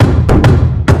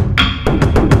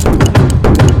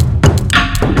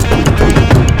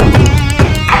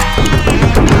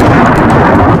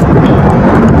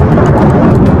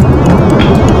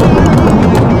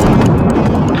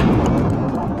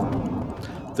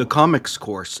The Comics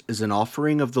Course is an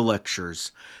offering of the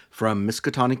lectures from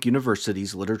Miskatonic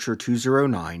University's Literature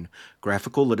 209,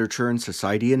 Graphical Literature and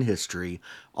Society and History,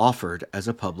 offered as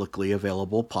a publicly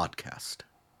available podcast.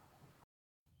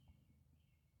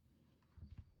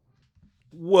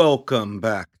 Welcome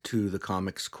back to the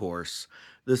Comics Course.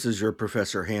 This is your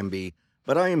Professor Hamby,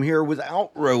 but I am here without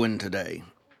Rowan today.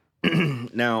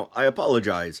 Now, I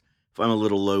apologize if I'm a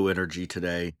little low energy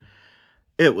today.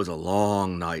 It was a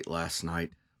long night last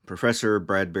night. Professor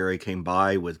Bradbury came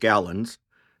by with gallons,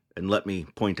 and let me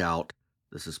point out,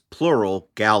 this is plural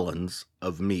gallons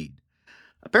of mead.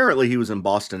 Apparently he was in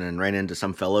Boston and ran into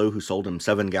some fellow who sold him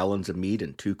 7 gallons of mead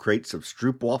and 2 crates of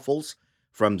stroopwafels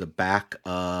from the back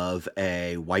of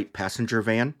a white passenger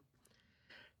van.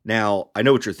 Now, I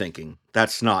know what you're thinking.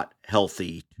 That's not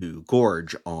healthy to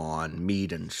gorge on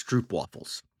mead and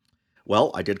stroopwafels.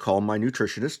 Well, I did call my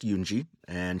nutritionist, Yunji,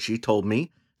 and she told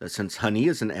me that since honey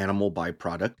is an animal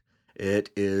byproduct,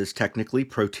 it is technically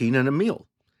protein in a meal.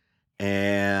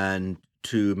 And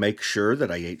to make sure that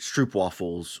I ate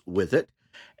stroopwafels with it,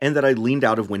 and that I leaned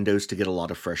out of windows to get a lot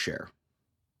of fresh air.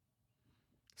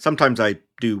 Sometimes I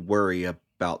do worry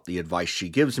about the advice she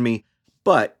gives me,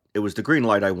 but it was the green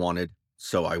light I wanted,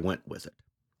 so I went with it.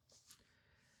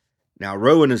 Now,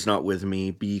 Rowan is not with me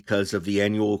because of the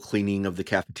annual cleaning of the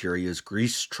cafeteria's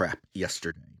grease trap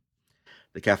yesterday.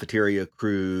 The cafeteria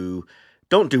crew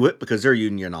don't do it because they're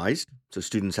unionized, so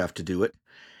students have to do it.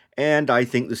 And I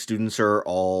think the students are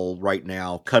all right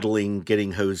now cuddling,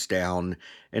 getting hosed down,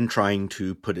 and trying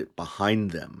to put it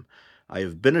behind them. I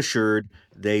have been assured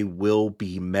they will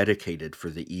be medicated for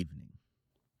the evening.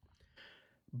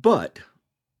 But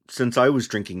since I was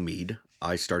drinking mead,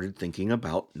 I started thinking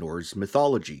about Norse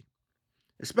mythology,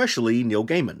 especially Neil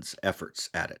Gaiman's efforts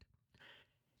at it.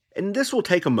 And this will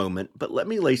take a moment, but let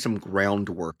me lay some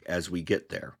groundwork as we get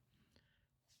there.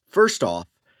 First off,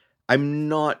 I'm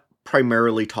not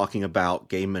primarily talking about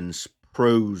Gaiman's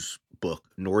prose book,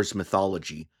 Norse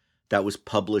Mythology, that was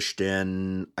published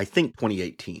in, I think,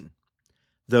 2018,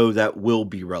 though that will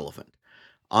be relevant.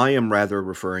 I am rather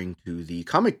referring to the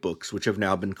comic books, which have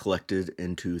now been collected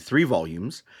into 3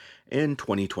 volumes in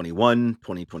 2021,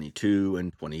 2022,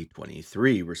 and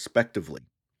 2023, respectively.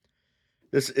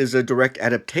 This is a direct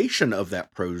adaptation of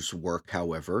that prose work,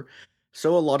 however,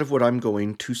 so a lot of what I'm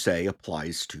going to say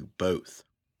applies to both.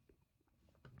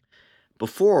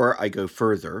 Before I go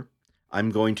further,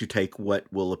 I'm going to take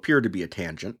what will appear to be a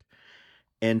tangent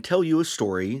and tell you a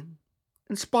story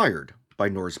inspired by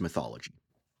Norse mythology.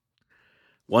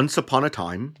 Once upon a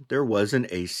time, there was an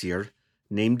Aesir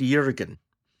named Jörgen.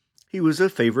 He was a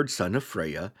favored son of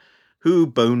Freya, who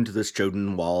boned this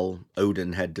Jotun while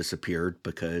Odin had disappeared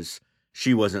because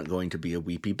she wasn't going to be a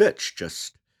weepy bitch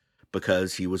just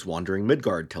because he was wandering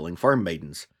Midgard telling farm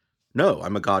maidens, "No,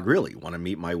 I'm a god really. Want to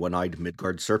meet my one-eyed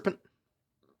Midgard serpent?"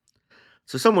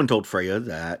 So someone told Freya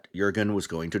that Jörgen was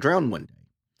going to drown one day,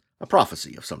 a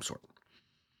prophecy of some sort.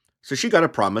 So she got a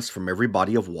promise from every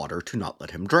body of water to not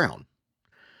let him drown.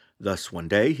 Thus one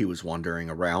day he was wandering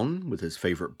around with his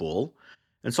favorite bull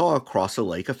and saw across a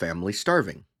lake a family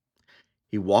starving.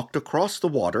 He walked across the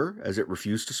water as it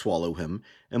refused to swallow him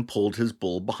and pulled his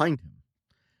bull behind him.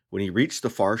 When he reached the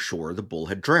far shore, the bull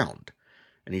had drowned,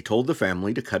 and he told the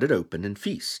family to cut it open and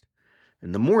feast.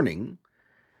 In the morning,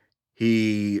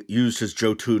 he used his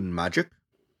Jotun magic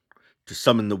to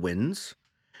summon the winds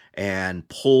and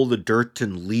pull the dirt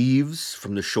and leaves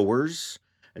from the shores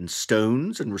and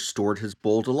stones and restored his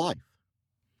bull to life.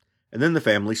 And then the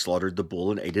family slaughtered the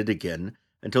bull and ate it again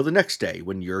until the next day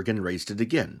when Jörgen raised it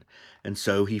again, and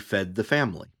so he fed the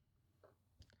family.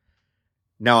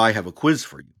 Now I have a quiz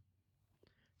for you.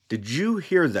 Did you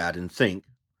hear that and think,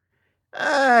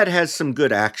 it has some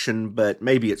good action, but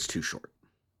maybe it's too short?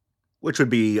 Which would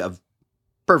be a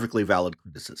perfectly valid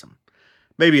criticism.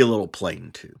 Maybe a little plain,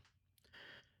 too.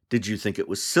 Did you think it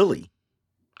was silly?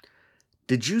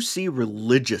 Did you see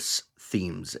religious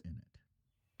themes in it?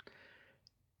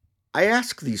 I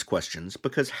ask these questions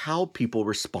because how people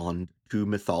respond to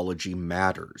mythology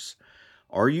matters.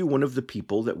 Are you one of the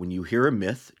people that when you hear a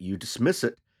myth, you dismiss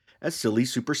it as silly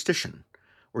superstition?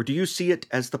 Or do you see it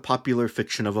as the popular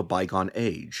fiction of a bygone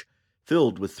age,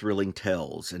 filled with thrilling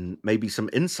tales and maybe some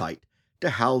insight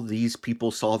to how these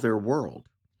people saw their world?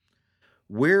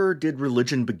 Where did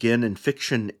religion begin and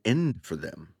fiction end for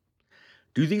them?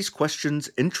 Do these questions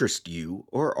interest you,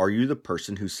 or are you the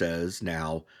person who says,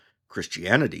 now,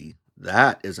 Christianity,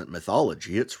 that isn't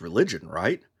mythology, it's religion,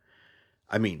 right?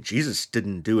 I mean, Jesus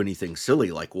didn't do anything silly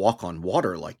like walk on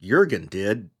water like Jürgen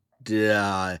did.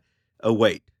 Oh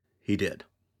wait, he did.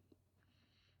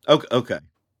 Okay.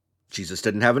 Jesus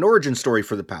didn't have an origin story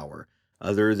for the power.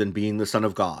 other than being the son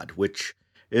of God, which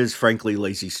is frankly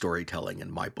lazy storytelling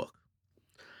in my book.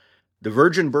 The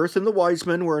virgin birth and the wise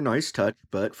men were a nice touch,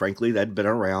 but frankly, that'd been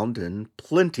around in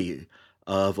plenty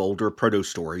of older proto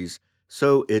stories,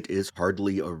 so it is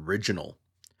hardly original.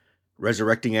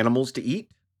 Resurrecting animals to eat?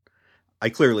 I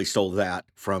clearly stole that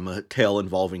from a tale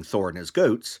involving Thor and his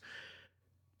goats,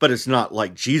 but it's not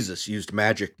like Jesus used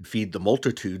magic to feed the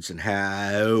multitudes and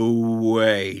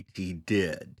wait, he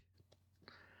did.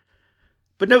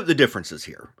 But note the differences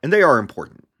here, and they are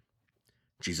important.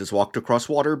 Jesus walked across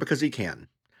water because he can.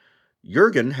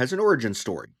 Jurgen has an origin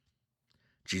story.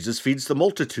 Jesus feeds the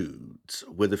multitudes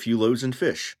with a few loaves and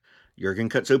fish. Jurgen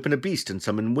cuts open a beast and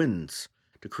summons winds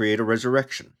to create a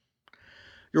resurrection.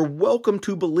 You're welcome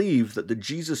to believe that the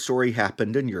Jesus story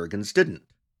happened and Jurgen's didn't.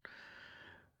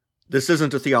 This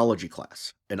isn't a theology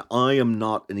class, and I am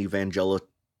not an evangelist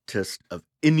of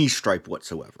any stripe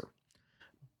whatsoever.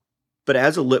 But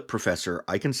as a lit professor,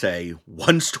 I can say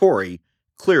one story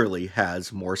clearly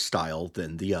has more style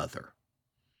than the other.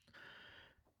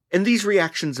 And these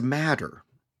reactions matter.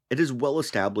 It is well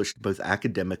established both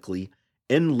academically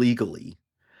and legally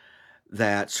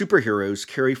that superheroes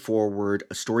carry forward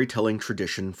a storytelling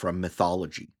tradition from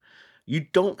mythology. You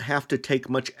don't have to take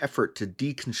much effort to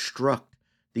deconstruct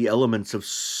the elements of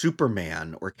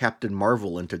Superman or Captain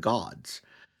Marvel into gods.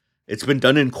 It's been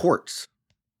done in courts.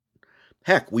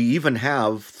 Heck, we even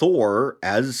have Thor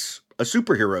as a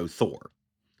superhero Thor.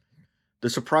 The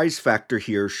surprise factor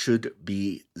here should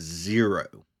be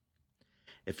zero.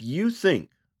 If you think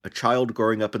a child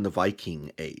growing up in the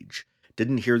Viking Age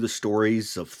didn't hear the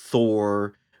stories of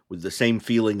Thor with the same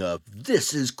feeling of,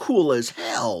 this is cool as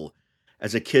hell,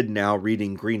 as a kid now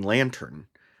reading Green Lantern,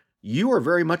 you are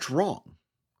very much wrong.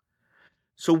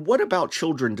 So what about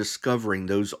children discovering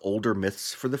those older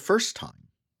myths for the first time?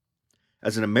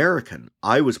 As an American,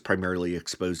 I was primarily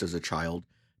exposed as a child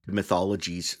to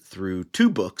mythologies through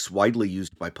two books widely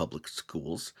used by public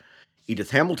schools: Edith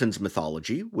Hamilton's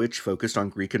Mythology, which focused on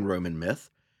Greek and Roman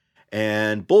myth,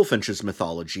 and Bulfinch's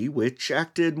Mythology, which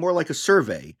acted more like a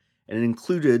survey and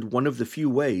included one of the few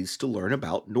ways to learn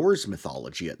about Norse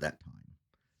mythology at that time,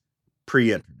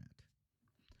 pre-internet.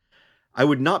 I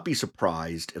would not be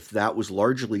surprised if that was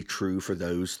largely true for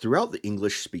those throughout the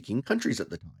English-speaking countries at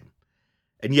the time.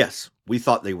 And yes, we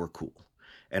thought they were cool.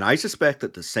 And I suspect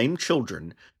that the same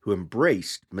children who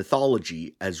embraced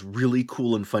mythology as really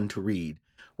cool and fun to read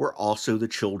were also the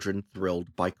children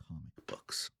thrilled by comic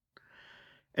books.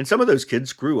 And some of those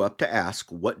kids grew up to ask,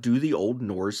 what do the old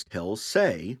Norse tales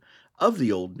say of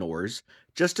the old Norse,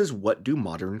 just as what do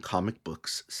modern comic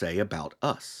books say about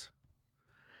us?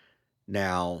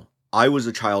 Now, I was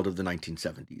a child of the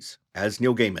 1970s, as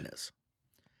Neil Gaiman is.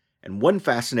 And one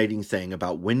fascinating thing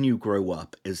about when you grow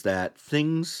up is that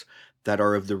things that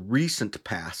are of the recent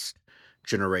past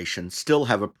generation still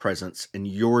have a presence in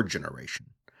your generation.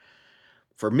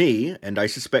 For me, and I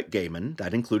suspect Gaiman,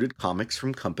 that included comics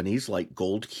from companies like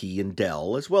Gold Key and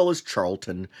Dell, as well as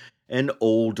Charlton and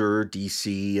older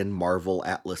DC and Marvel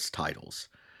Atlas titles.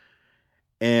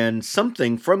 And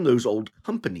something from those old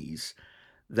companies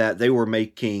that they were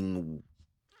making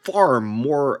far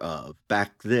more of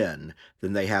back then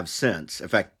than they have since, in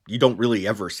fact, you don't really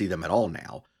ever see them at all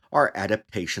now, are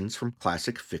adaptations from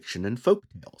classic fiction and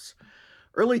folktales.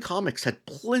 Early comics had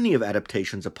plenty of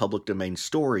adaptations of public domain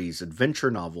stories, adventure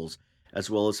novels, as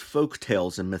well as folk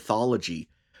tales and mythology,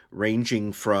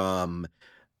 ranging from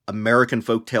American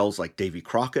folk tales like Davy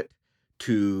Crockett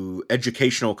to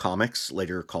educational comics,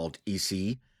 later called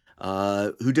EC,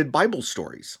 who did Bible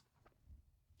stories.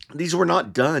 These were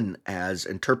not done as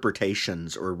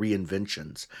interpretations or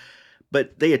reinventions,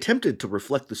 but they attempted to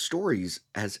reflect the stories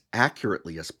as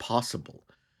accurately as possible.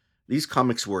 These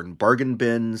comics were in bargain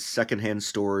bins, secondhand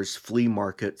stores, flea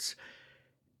markets,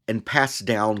 and passed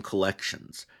down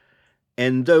collections.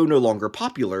 And though no longer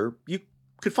popular, you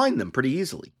could find them pretty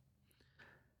easily.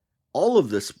 All of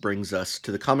this brings us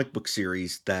to the comic book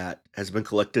series that has been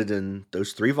collected in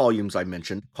those 3 volumes I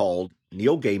mentioned, called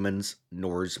Neil Gaiman's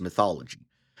Norse Mythology.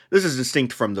 This is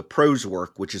distinct from the prose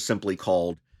work, which is simply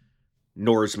called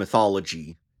Norse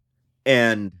Mythology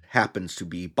and happens to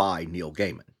be by Neil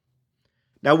Gaiman.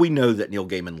 Now, we know that Neil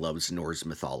Gaiman loves Norse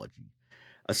mythology.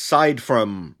 Aside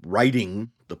from writing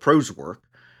the prose work,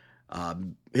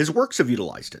 his works have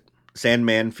utilized it.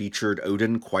 Sandman featured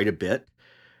Odin quite a bit,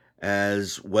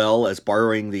 as well as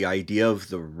borrowing the idea of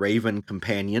the Raven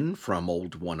Companion from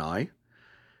Old One-Eye.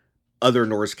 Other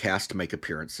Norse cast make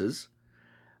appearances.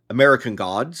 American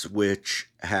Gods, which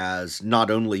has not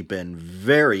only been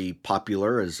very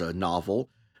popular as a novel,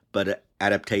 but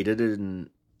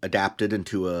adapted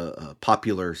into a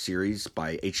popular series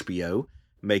by HBO,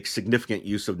 makes significant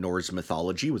use of Norse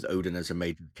mythology with Odin as a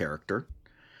major character.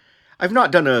 I've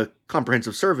not done a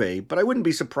comprehensive survey, but I wouldn't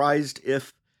be surprised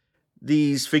if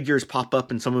these figures pop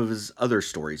up in some of his other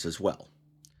stories as well.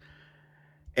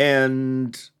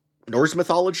 And Norse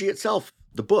mythology itself,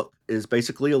 the book, is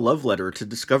basically a love letter to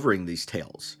discovering these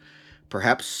tales.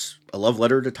 Perhaps a love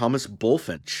letter to Thomas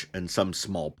Bulfinch in some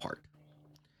small part,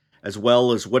 as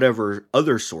well as whatever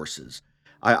other sources.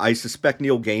 I suspect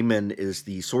Neil Gaiman is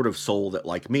the sort of soul that,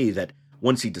 like me, that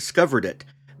once he discovered it,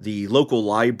 the local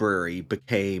library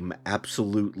became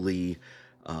absolutely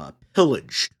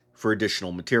pillaged for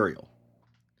additional material.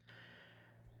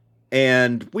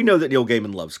 And we know that Neil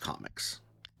Gaiman loves comics.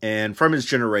 And from his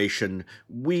generation,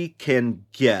 we can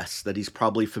guess that he's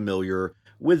probably familiar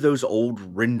with those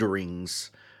old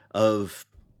renderings of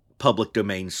public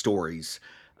domain stories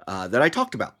that I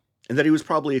talked about, and that he was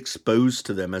probably exposed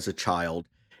to them as a child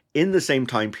in the same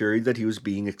time period that he was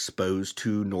being exposed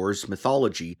to Norse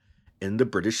mythology in the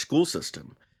British school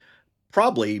system.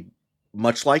 Probably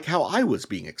much like how I was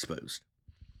being exposed.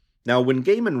 Now, when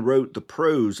Gaiman wrote the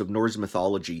prose of Norse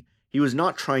mythology, he was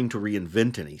not trying to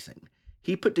reinvent anything.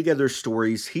 He put together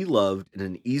stories he loved in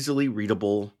an easily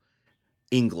readable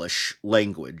English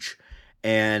language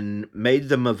and made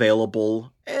them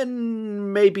available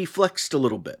and maybe flexed a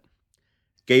little bit.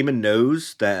 Gaiman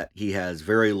knows that he has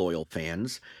very loyal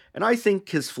fans, and I think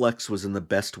his flex was in the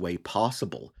best way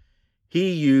possible.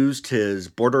 He used his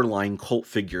borderline cult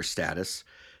figure status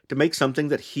to make something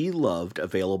that he loved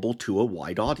available to a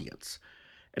wide audience.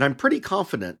 And I'm pretty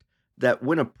confident that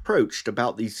when approached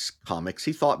about these comics,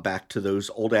 he thought back to those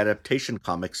old adaptation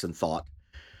comics and thought,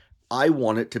 I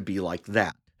want it to be like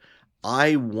that.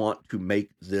 I want to make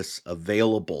this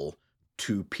available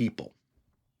to people.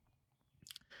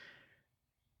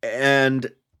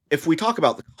 And if we talk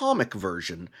about the comic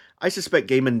version, I suspect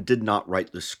Gaiman did not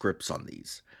write the scripts on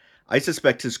these. I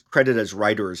suspect his credit as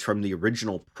writer is from the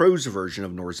original prose version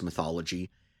of Norse mythology,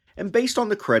 and based on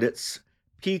the credits,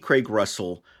 P. Craig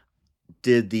Russell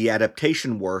did the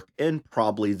adaptation work and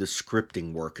probably the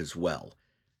scripting work as well.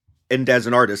 And as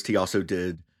an artist, he also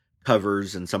did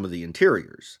covers and some of the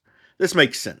interiors. This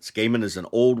makes sense. Gaiman is an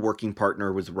old working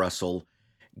partner with Russell.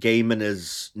 Gaiman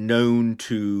is known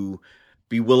to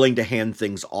be willing to hand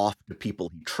things off to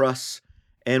people he trusts,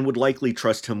 and would likely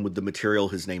trust him with the material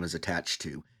his name is attached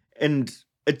to. And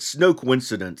it's no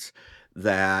coincidence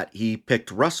that he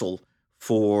picked Russell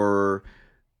for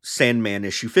Sandman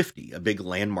issue 50, a big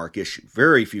landmark issue.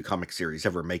 Very few comic series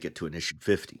ever make it to an issue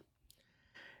 50.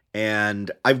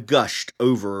 And I've gushed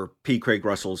over P. Craig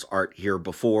Russell's art here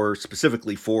before,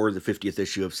 specifically for the 50th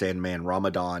issue of Sandman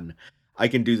Ramadan. I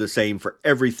can do the same for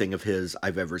everything of his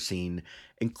I've ever seen,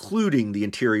 including the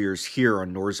interiors here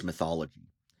on Norse Mythology.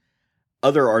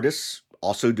 Other artists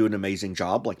also do an amazing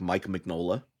job, like Mike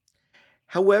Mignola.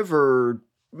 However,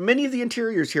 many of the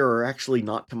interiors here are actually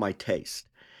not to my taste.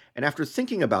 And after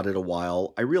thinking about it a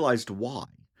while, I realized why.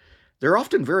 They're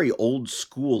often very old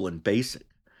school and basic.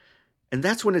 And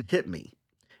that's when it hit me.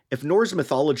 If Norse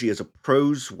mythology as a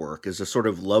prose work is a sort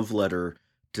of love letter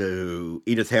to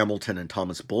Edith Hamilton and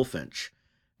Thomas Bulfinch,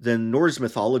 then Norse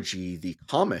mythology, the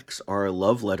comics, are a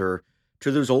love letter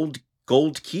to those old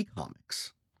Gold Key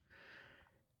comics.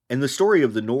 And the story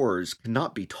of the Norse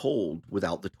cannot be told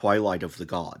without the Twilight of the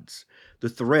Gods, the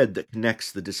thread that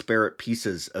connects the disparate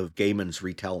pieces of Gaiman's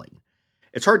retelling.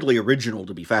 It's hardly original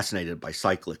to be fascinated by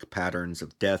cyclic patterns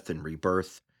of death and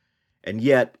rebirth, and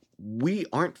yet we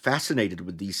aren't fascinated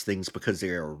with these things because they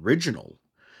are original,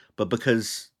 but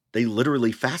because they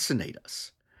literally fascinate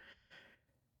us.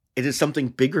 It is something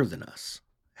bigger than us.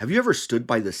 Have you ever stood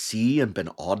by the sea and been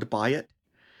awed by it?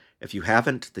 If you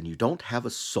haven't, then you don't have a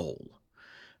soul.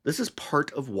 This is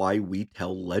part of why we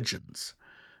tell legends.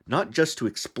 Not just to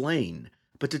explain,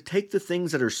 but to take the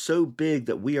things that are so big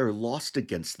that we are lost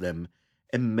against them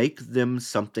and make them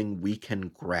something we can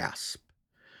grasp.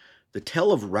 The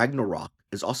tale of Ragnarok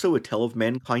is also a tale of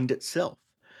mankind itself,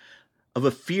 of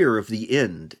a fear of the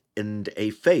end and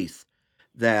a faith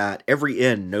that every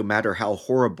end, no matter how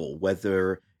horrible,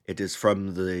 whether it is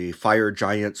from the fire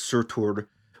giant Surtur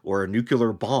or a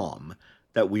nuclear bomb,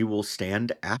 that we will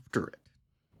stand after it.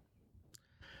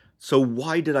 So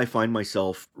why did I find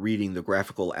myself reading the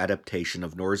graphical adaptation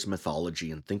of Norse mythology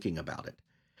and thinking about it?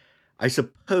 I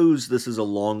suppose this is a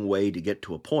long way to get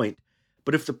to a point,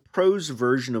 but if the prose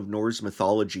version of Norse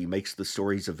mythology makes the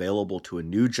stories available to a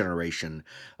new generation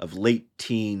of late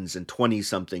teens and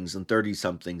 20-somethings and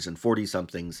 30-somethings and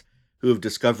 40-somethings who have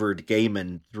discovered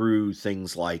Gaiman through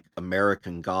things like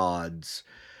American Gods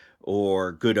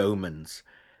or Good Omens,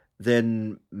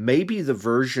 then maybe the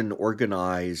version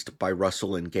organized by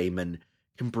Russell and Gaiman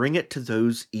can bring it to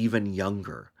those even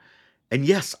younger. And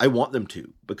yes, I want them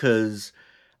to, because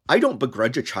I don't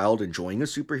begrudge a child enjoying a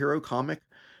superhero comic,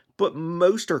 but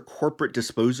most are corporate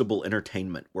disposable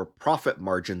entertainment where profit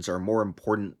margins are more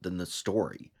important than the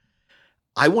story.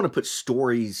 I want to put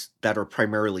stories that are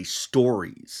primarily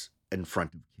stories in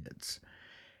front of kids.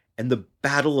 And the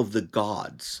battle of the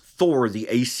gods, Thor the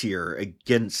Aesir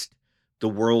against the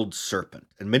world serpent,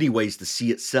 in many ways the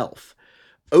sea itself,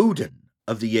 Odin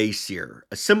of the Aesir,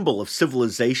 a symbol of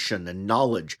civilization and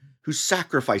knowledge who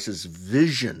sacrifices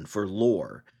vision for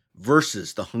lore,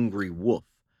 versus the hungry wolf,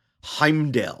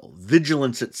 Heimdall,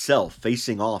 vigilance itself,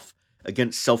 facing off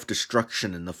against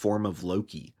self-destruction in the form of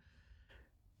Loki.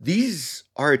 These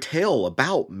are a tale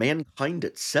about mankind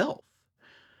itself.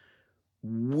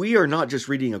 We are not just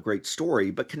reading a great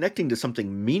story, but connecting to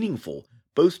something meaningful,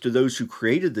 both to those who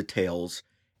created the tales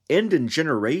and in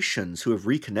generations who have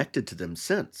reconnected to them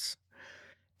since.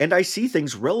 And I see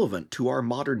things relevant to our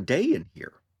modern day in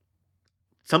here.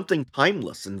 Something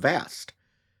timeless and vast,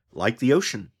 like the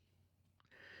ocean.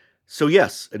 So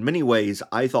yes, in many ways,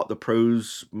 I thought the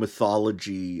prose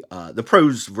version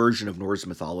of Norse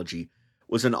mythology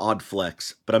was an odd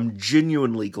flex, but I'm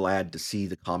genuinely glad to see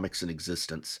the comics in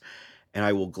existence, and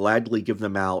I will gladly give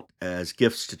them out as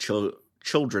gifts to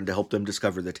children to help them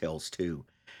discover the tales too.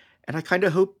 And I kind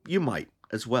of hope you might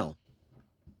as well.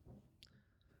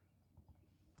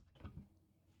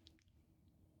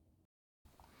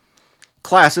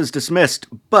 Class is dismissed,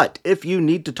 but if you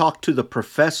need to talk to the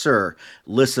professor,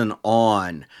 listen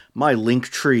on. My link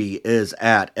tree is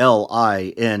at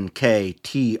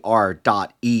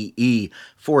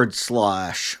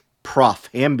linktr.ee/Prof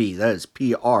Hamby. That is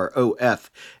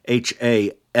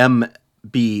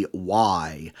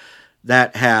PROFHAMBY.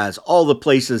 That has all the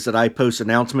places that I post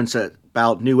announcements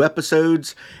about new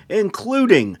episodes,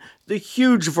 including the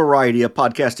huge variety of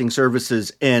podcasting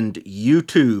services and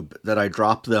YouTube that I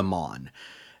drop them on.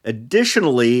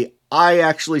 Additionally, I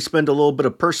actually spend a little bit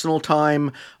of personal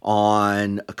time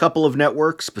on a couple of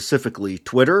networks, specifically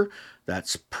Twitter.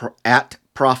 That's at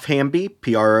Prof Hamby,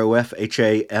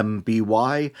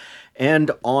 PROFHAMBY,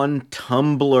 and on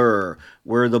Tumblr,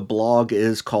 where the blog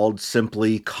is called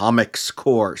simply Comics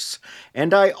Course.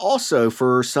 And I also,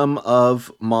 for some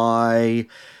of my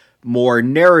more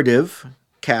narrative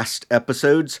cast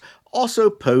episodes, also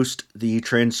post the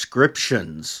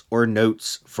transcriptions or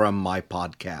notes from my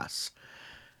podcasts.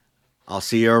 I'll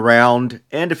see you around,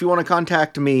 and if you want to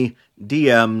contact me,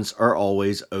 DMs are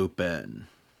always open.